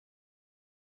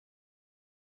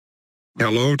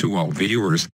Hello to all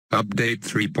viewers, update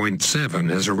 3.7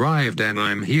 has arrived and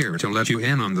I'm here to let you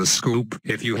in on the scoop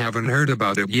if you haven't heard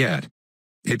about it yet.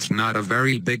 It's not a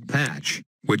very big patch,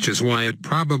 which is why it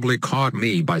probably caught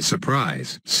me by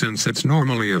surprise since it's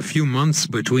normally a few months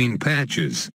between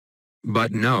patches.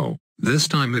 But no, this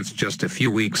time it's just a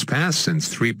few weeks past since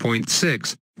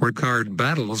 3.6, where Card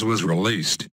Battles was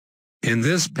released. In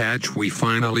this patch we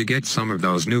finally get some of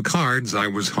those new cards I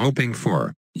was hoping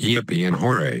for, yippee and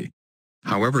hooray.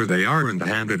 However, they aren't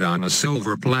handed on a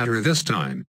silver platter this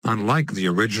time, unlike the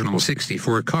original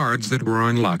 64 cards that were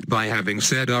unlocked by having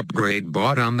said upgrade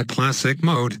bought on the classic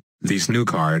mode. These new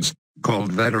cards,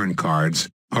 called veteran cards,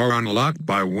 are unlocked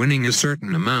by winning a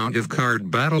certain amount of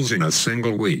card battles in a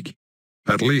single week.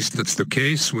 At least that's the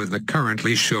case with the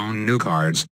currently shown new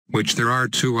cards, which there are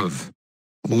 2 of.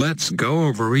 Let's go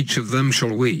over each of them,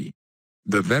 shall we?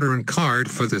 The veteran card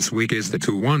for this week is the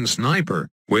 2-1 Sniper,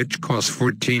 which costs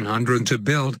 1400 to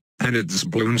build, and its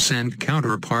Bloons and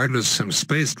counterpart is some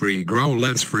spaced regrow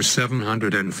LEDs for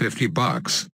 750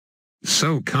 bucks.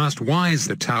 So cost-wise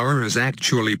the tower is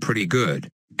actually pretty good,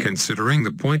 considering the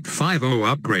 .50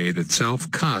 upgrade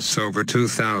itself costs over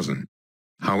 2,000.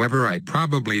 However, I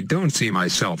probably don't see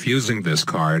myself using this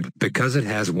card because it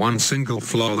has one single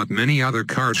flaw that many other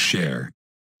cards share.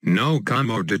 No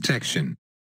combo detection.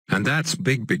 And that's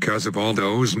big because of all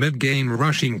those mid-game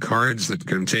rushing cards that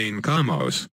contain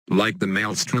combos, like the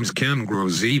Maelstrom's Camgro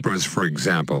Zebras for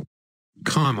example.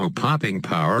 Combo popping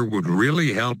power would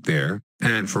really help there,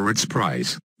 and for its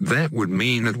price, that would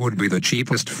mean it would be the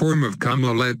cheapest form of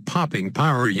combo LED popping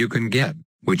power you can get,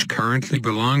 which currently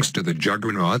belongs to the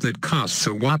Juggernaut that costs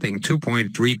a whopping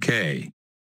 2.3k.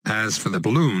 As for the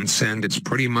Bloons, and it's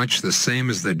pretty much the same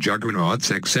as the Juggernauts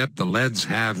except the LEDs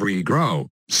have regrow,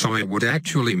 so it would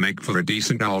actually make for a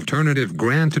decent alternative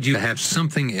granted you have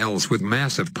something else with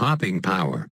massive popping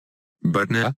power.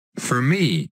 But nah, for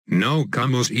me, no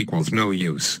combos equals no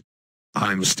use.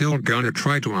 I'm still gonna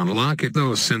try to unlock it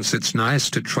though since it's nice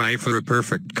to try for a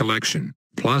perfect collection,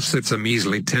 plus it's a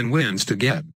measly 10 wins to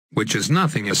get, which is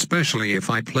nothing especially if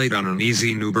I played on an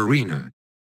easy noob arena.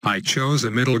 I chose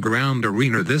a middle ground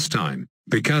arena this time,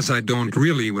 because I don't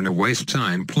really want to waste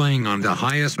time playing on the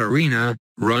highest arena,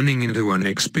 running into an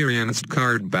experienced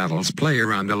Card Battles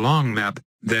player on the long map,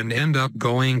 then end up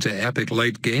going to epic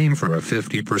late game for a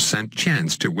 50%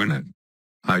 chance to win it.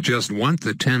 I just want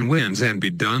the 10 wins and be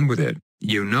done with it,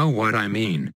 you know what I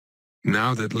mean.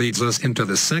 Now that leads us into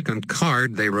the second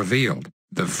card they revealed,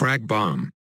 the Frag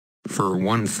Bomb. For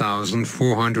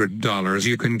 $1,400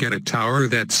 you can get a tower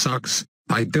that sucks.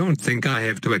 I don't think I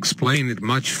have to explain it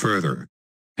much further.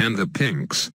 And the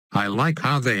pinks, I like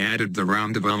how they added the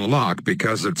round of unlock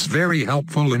because it's very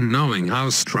helpful in knowing how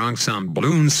strong some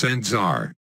Bloons sends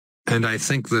are. And I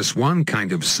think this one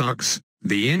kind of sucks.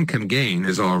 The income gain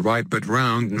is alright but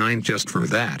round 9 just for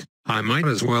that, I might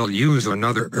as well use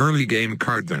another early game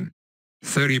card then.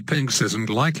 30 pinks isn't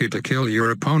likely to kill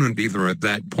your opponent either at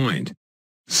that point.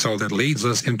 So that leads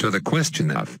us into the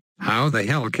question of, how the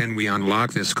hell can we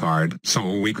unlock this card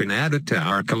so we can add it to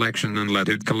our collection and let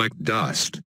it collect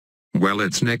dust? Well,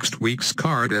 it's next week's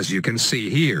card as you can see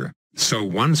here, so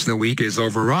once the week is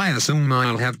over I assume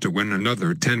I'll have to win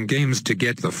another 10 games to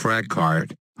get the Frag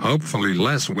card, hopefully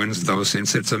less wins though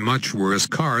since it's a much worse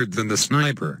card than the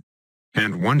Sniper.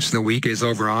 And once the week is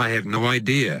over I have no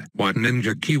idea what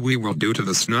Ninja Kiwi will do to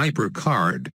the Sniper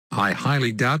card. I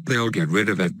highly doubt they'll get rid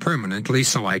of it permanently,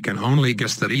 so I can only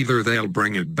guess that either they'll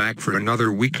bring it back for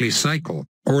another weekly cycle,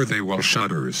 or they will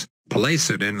shutters, place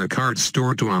it in the card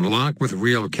store to unlock with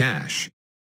real cash.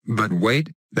 But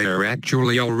wait, they are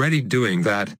actually already doing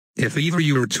that. If either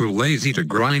you're too lazy to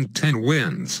grind 10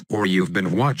 wins, or you've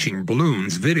been watching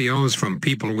Bloons videos from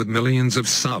people with millions of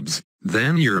subs,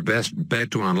 then your best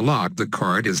bet to unlock the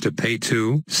card is to pay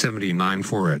 $2.79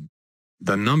 for it.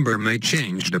 The number may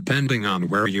change depending on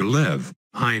where you live.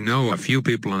 I know a few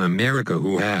people in America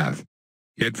who have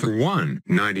it for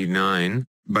 $1.99,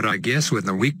 but I guess with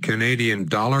the weak Canadian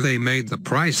dollar they made the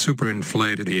price super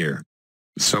inflated here.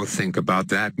 So think about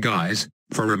that guys,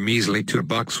 for a measly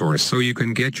 $2 or so you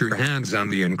can get your hands on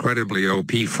the incredibly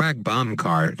OP Frag Bomb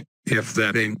card. If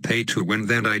that ain't pay to win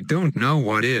then I don't know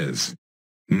what is.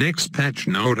 Next patch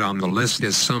note on the list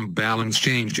is some balance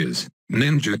changes.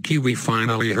 Ninja Kiwi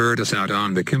finally heard us out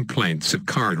on the complaints of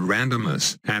card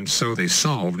randomness, and so they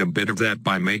solved a bit of that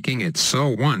by making it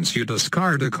so once you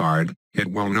discard a card,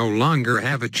 it will no longer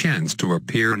have a chance to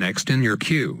appear next in your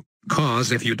queue.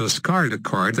 Cause if you discard a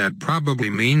card that probably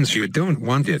means you don't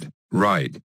want it,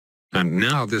 right? And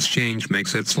now this change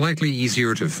makes it slightly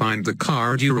easier to find the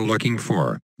card you're looking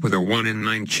for, with a 1 in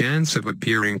 9 chance of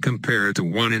appearing compared to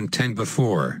 1 in 10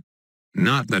 before.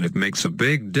 Not that it makes a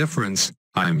big difference.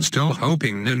 I'm still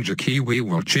hoping Ninja Kiwi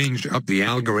will change up the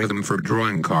algorithm for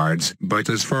drawing cards, but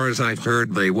as far as I've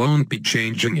heard they won't be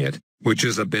changing it, which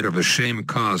is a bit of a shame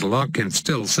cause luck can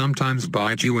still sometimes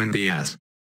bite you in the ass.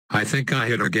 I think I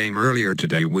hit a game earlier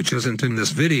today which isn't in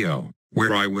this video,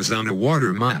 where I was on a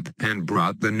water map and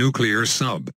brought the nuclear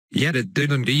sub, yet it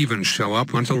didn't even show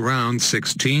up until round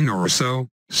 16 or so,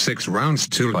 6 rounds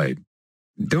too late.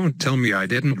 Don't tell me I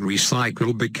didn't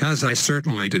recycle because I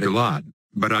certainly did a lot,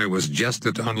 but I was just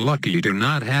that unlucky to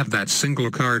not have that single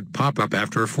card pop up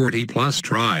after 40 plus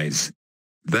tries.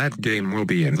 That game will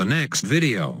be in the next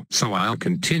video, so I'll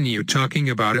continue talking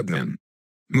about it then.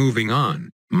 Moving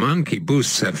on, monkey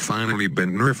boosts have finally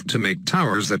been nerfed to make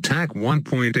towers attack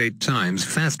 1.8 times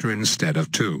faster instead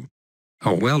of 2.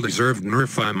 A well-deserved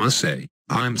nerf, I must say.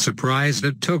 I'm surprised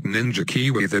it took Ninja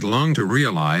Kiwi that long to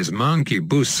realize monkey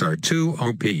boosts are too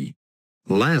OP.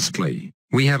 Lastly,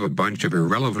 we have a bunch of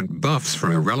irrelevant buffs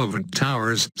for irrelevant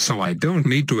towers, so I don't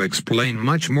need to explain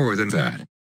much more than that.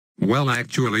 Well,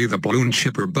 actually the balloon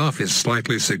chipper buff is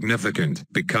slightly significant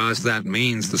because that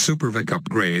means the Supervic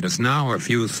upgrade is now a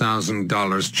few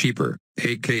 $1,000s cheaper,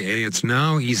 aka it's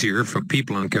now easier for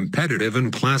people in competitive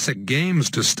and classic games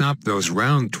to stop those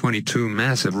round 22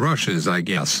 massive rushes, I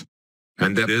guess.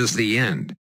 And that is the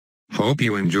end. Hope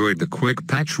you enjoyed the quick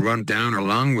patch rundown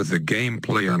along with the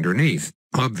gameplay underneath.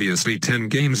 Obviously 10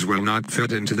 games will not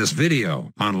fit into this video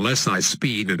unless I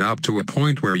speed it up to a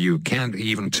point where you can't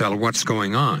even tell what's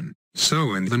going on.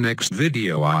 So in the next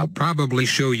video I'll probably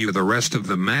show you the rest of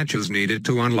the matches needed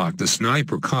to unlock the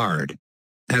sniper card.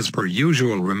 As per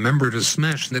usual, remember to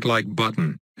smash that like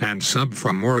button and sub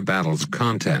for more battles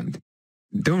content.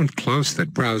 Don't close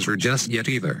that browser just yet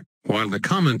either. While the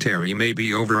commentary may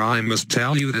be over, I must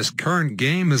tell you this current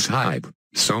game is hype.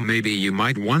 So maybe you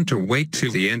might want to wait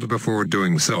till the end before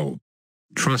doing so.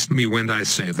 Trust me when I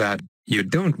say that, you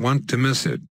don't want to miss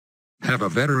it. Have a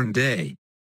veteran day.